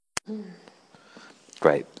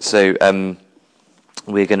Great. So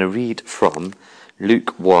we're going to read from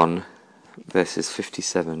Luke 1, verses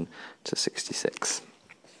 57 to 66.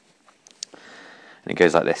 And it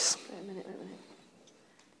goes like this. Wait a minute.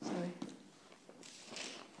 Sorry.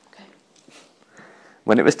 Okay.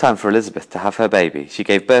 When it was time for Elizabeth to have her baby, she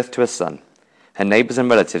gave birth to a son. Her neighbours and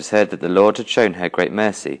relatives heard that the Lord had shown her great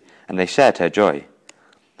mercy, and they shared her joy.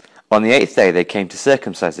 On the 8th day they came to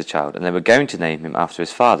circumcise the child, and they were going to name him after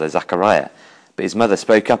his father, Zachariah. But his mother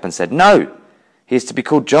spoke up and said, "No, he is to be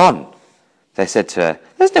called John." They said to her,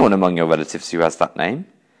 "There's no one among your relatives who has that name."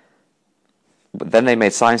 But then they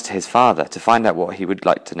made signs to his father to find out what he would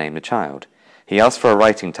like to name the child. He asked for a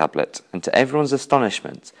writing tablet, and to everyone's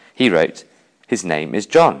astonishment, he wrote, "His name is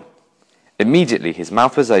John." Immediately his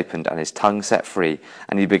mouth was opened and his tongue set free,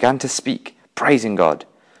 and he began to speak, praising God.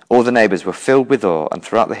 All the neighbours were filled with awe, and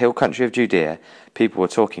throughout the hill country of Judea, people were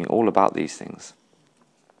talking all about these things.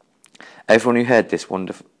 Everyone who heard this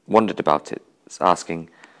wondered about it, asking,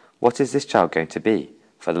 "What is this child going to be?"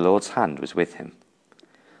 For the Lord's hand was with him.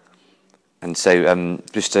 And so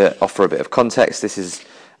just to offer a bit of context, this is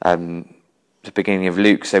the beginning of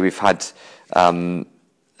Luke. So we've had the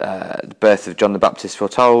birth of John the Baptist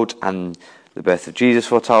foretold, and the birth of Jesus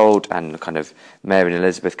foretold, and kind of Mary and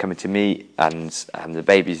Elizabeth coming to meet, and the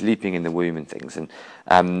baby's leaping in the womb and things.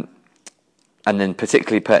 And then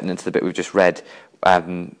particularly pertinent to the bit we've just read,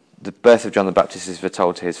 the birth of John the Baptist is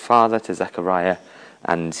foretold to his father, to Zechariah,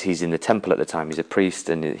 and he's in the temple at the time. He's a priest,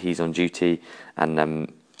 and he's on duty,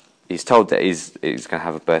 and he's told that he's going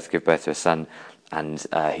to give birth to a son, and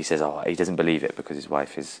he says, he doesn't believe it because his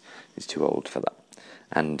wife is too old for that,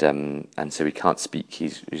 and so he can't speak.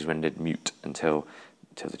 He's rendered mute until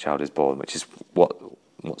the child is born, which is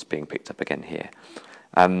what's being picked up again here.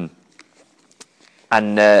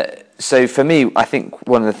 So for me, I think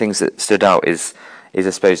one of the things that stood out is I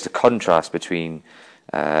suppose the contrast between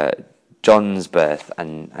John's birth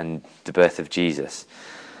and the birth of Jesus,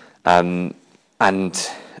 I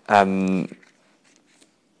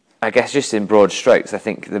guess just in broad strokes, I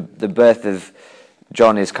think the birth of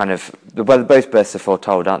John is kind of, well, both births are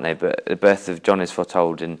foretold, aren't they? But the birth of John is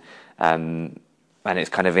foretold, and it's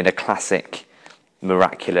kind of in a classic,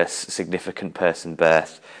 miraculous, significant person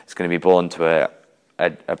birth. It's going to be born to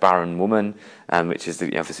a barren woman, which is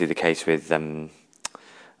obviously the case with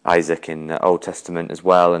Isaac in the Old Testament as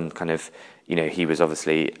well, and kind of, he was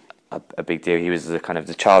obviously a big deal. He was the kind of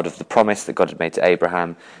the child of the promise that God had made to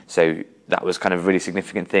Abraham, so that was kind of a really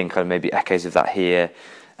significant thing, kind of maybe echoes of that here.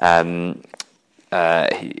 And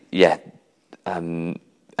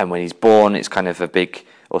when he's born, it's kind of a big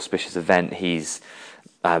auspicious event. He's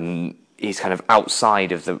kind of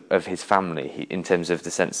outside of his family in terms of the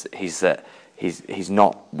sense that he's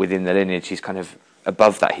not within the lineage. He's kind of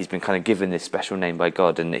above that. He's been kind of given this special name by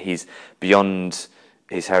God, and that he's beyond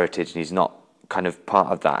his heritage, and he's not kind of part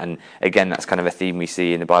of that. And again, that's kind of a theme we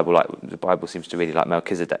see in the Bible. Like the Bible seems to really like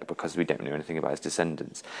Melchizedek because we don't really know anything about his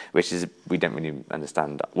descendants, which is, we don't really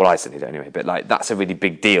understand. Well, I certainly don't anyway. But like that's a really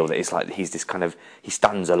big deal, that it's like he's this kind of, he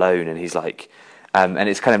stands alone, and he's like, and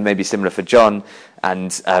it's kind of maybe similar for John.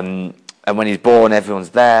 And when he's born,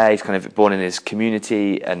 everyone's there. He's kind of born in his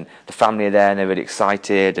community, and the family are there, and they're really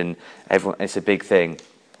excited, and everyone, it's a big thing.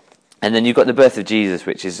 And then you've got the birth of Jesus,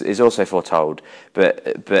 which is also foretold,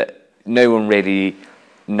 but no one really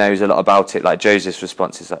knows a lot about it. Like Joseph's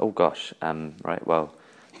response is like, "Oh gosh, right, well,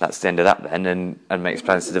 that's the end of that then," and makes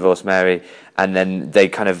plans to divorce Mary. And then they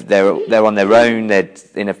kind of they're on their own. They're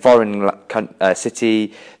in a foreign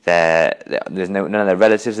city. There's none of their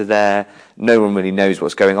relatives are there. No one really knows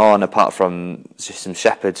what's going on apart from just some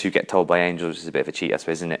shepherds who get told by angels, which is a bit of a cheat, I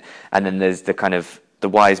suppose, isn't it? And then there's the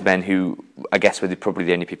wise men who I guess were probably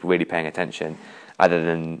the only people really paying attention, other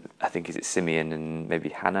than, I think, is it Simeon and maybe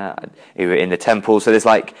Hannah, who were in the temple. So there's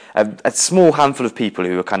like a small handful of people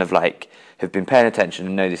who are kind of like, have been paying attention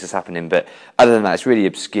and know this is happening. But other than that, it's really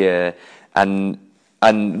obscure. And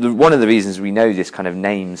one of the reasons we know this kind of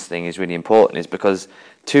names thing is really important is because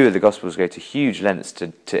two of the Gospels go to huge lengths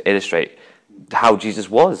to illustrate how Jesus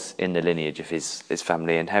was in the lineage of his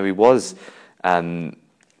family, and how he was in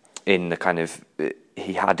the kind of,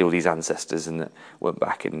 he had all these ancestors and that went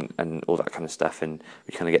back and all that kind of stuff, and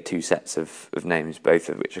we kind of get two sets of names, both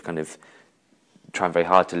of which are kind of trying very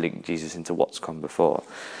hard to link Jesus into what's come before.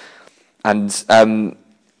 And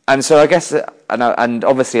so I guess, and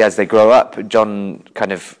obviously as they grow up, John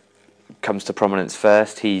kind of comes to prominence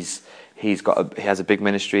first. He has a big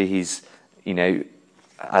ministry. He's,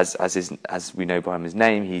 as we know by his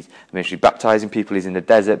name, he's ministry baptizing people. He's in the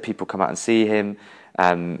desert. People come out and see him.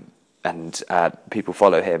 And people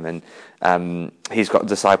follow him, and he's got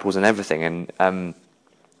disciples and everything. And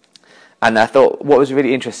And I thought what was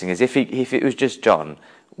really interesting is if it was just John,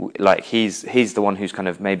 like he's the one who's kind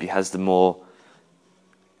of maybe has the more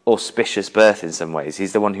auspicious birth in some ways.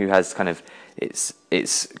 He's the one who has kind of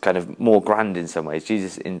it's kind of more grand in some ways.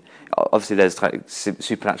 Jesus, obviously there's kind of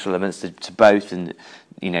supernatural elements to both, and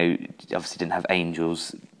obviously didn't have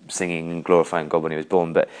angels singing and glorifying God when he was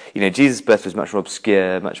born, but Jesus' birth was much more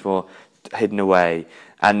obscure, much more hidden away,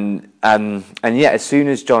 and yet as soon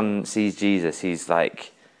as John sees Jesus, he's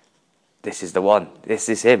like, this is the one, this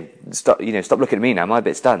is him. Stop looking at me now. My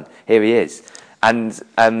bit's done. Here he is, and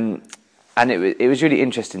it was really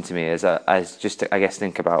interesting to me as just to, I guess,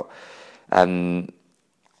 think about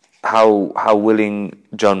how willing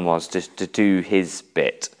John was to do his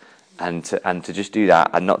bit and to just do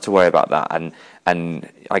that and not to worry about that, and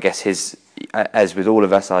I guess as with all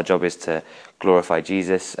of us, our job is to glorify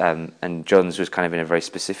Jesus, and John's was kind of in a very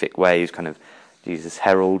specific way. He was kind of Jesus'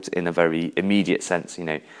 herald in a very immediate sense.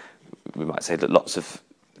 We might say that lots of,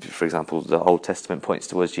 for example, the Old Testament points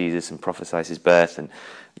towards Jesus and prophesies his birth and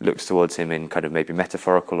looks towards him in kind of maybe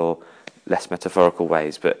metaphorical or less metaphorical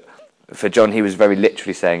ways. But for John, he was very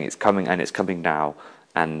literally saying it's coming, and it's coming now,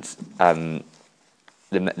 and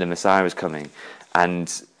the Messiah is coming,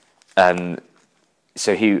 and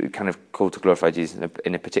so he kind of called to glorify Jesus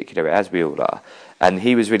in a particular way, as we all are, and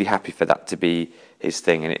he was really happy for that to be his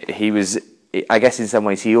thing. And he was, I guess, in some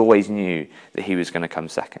ways, he always knew that he was going to come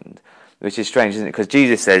second, which is strange, isn't it? Because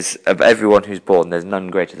Jesus says, of everyone who's born, there's none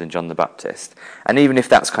greater than John the Baptist. And even if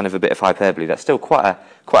that's kind of a bit of hyperbole, that's still quite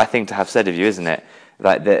a thing to have said of you, isn't it?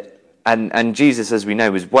 Like that, and Jesus, as we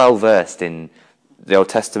know, was well versed in the Old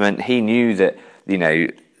Testament. He knew that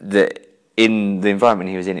that in the environment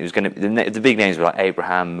he was in, it was going to the big names were like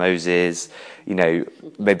Abraham, Moses,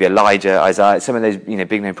 maybe Elijah, Isaiah, some of those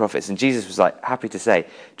big name prophets. And Jesus was like happy to say,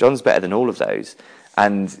 John's better than all of those.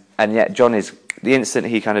 And yet John is, the instant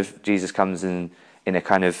Jesus comes in a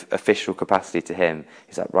kind of official capacity to him,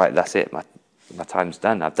 he's like, right, that's it, my time's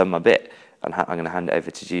done, I've done my bit, I'm going to hand it over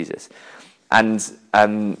to Jesus. And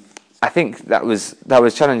I think that was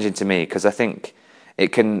challenging to me, because I think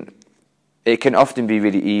it can often be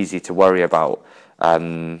really easy to worry about,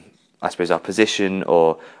 I suppose, our position,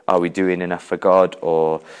 or are we doing enough for God,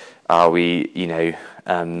 or are we,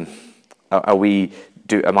 am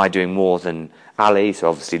I doing more than Ali? So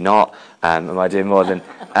obviously not. Am I doing more than?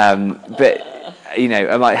 But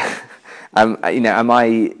am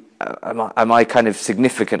I kind of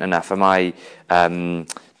significant enough? Am I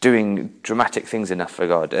doing dramatic things enough for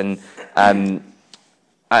God? And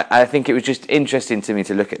I think it was just interesting to me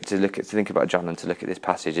to think about John and to look at this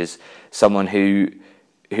passage as someone who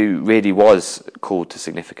really was called to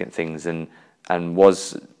significant things and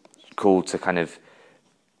was called to kind of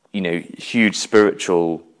huge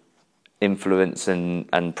spiritual influence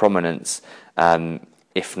and prominence,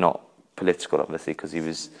 if not political, obviously, because he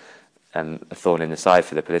was a thorn in the side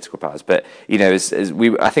for the political powers. But I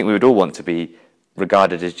think we would all want to be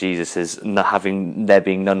regarded as Jesus as not there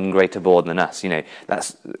being none greater born than us.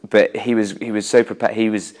 But he was so prepared. He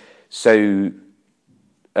was so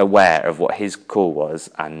aware of what his call was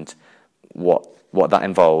and what that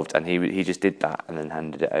involved, and he just did that and then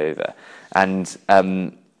handed it over. And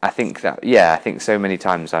I think so many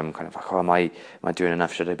times I'm kind of like, am I doing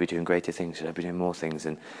enough? Should I be doing greater things? Should I be doing more things?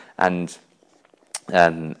 And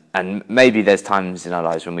maybe there's times in our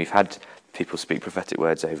lives when we've had people speak prophetic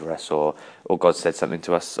words over us, or God said something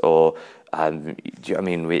to us, or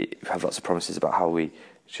we have lots of promises about how we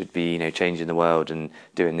should be changing the world and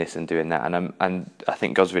doing this and doing that, and I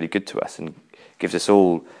think God's really good to us and gives us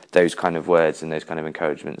all those kind of words and those kind of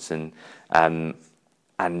encouragements, and I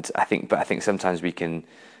think sometimes we can,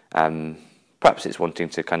 perhaps it's wanting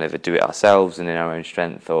to kind of do it ourselves and in our own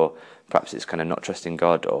strength, or perhaps it's kind of not trusting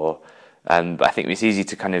God, but I think it's easy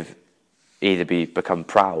to kind of either become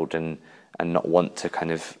proud and not want to kind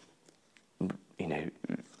of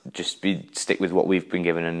just stick with what we've been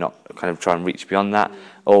given and not kind of try and reach beyond that,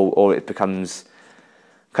 or it becomes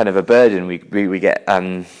kind of a burden. We get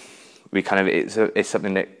it's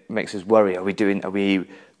something that makes us worry. Are we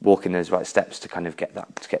walking those right steps to kind of get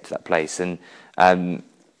to that place? And as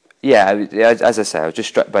I say, I was just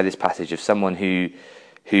struck by this passage of someone who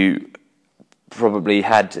probably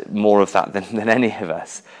had more of that than any of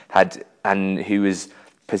us had, and who was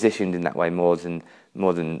positioned in that way more than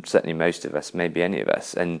certainly most of us, maybe any of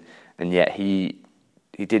us, and yet he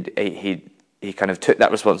kind of took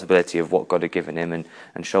that responsibility of what God had given him and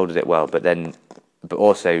shouldered it well, but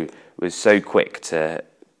also was so quick to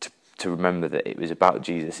remember that it was about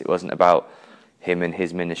Jesus. It wasn't about him and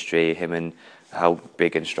his ministry, him and how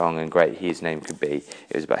big and strong and great his name could be.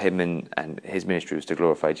 It was about him, and his ministry was to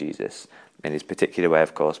glorify Jesus in his particular way,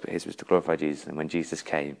 of course, but his was to glorify Jesus. And when Jesus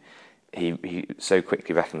came, he so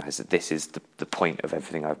quickly recognised that this is the point of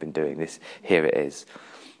everything I've been doing. Here it is.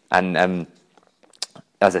 And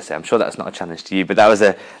as I say, I'm sure that's not a challenge to you, but that was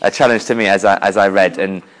a challenge to me as I read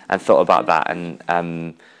and thought about that,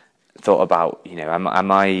 and thought about,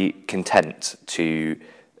 am I content to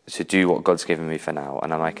do what God's given me for now,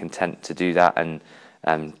 and am I content to do that and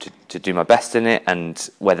to do my best in it, and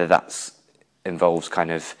whether that's involves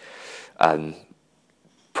kind of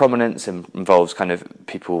prominence and involves kind of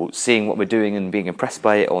people seeing what we're doing and being impressed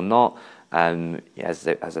by it or not. As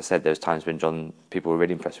I said, there was times when people were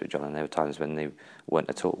really impressed with John, and there were times when they weren't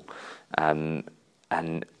at all. And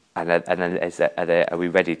then are we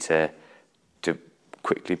ready to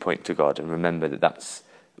quickly point to God and remember that that's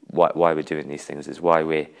why we're doing these things, is why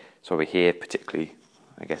we're here, particularly,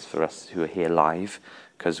 I guess, for us who are here live,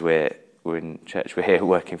 because we're in church, we're here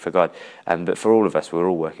working for God. But for all of us, we're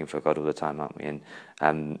all working for God all the time, aren't we?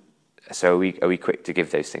 And so are we quick to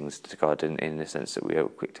give those things to God in the sense that we are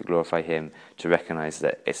quick to glorify Him, to recognise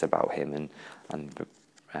that it's about Him and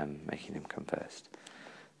making Him come first.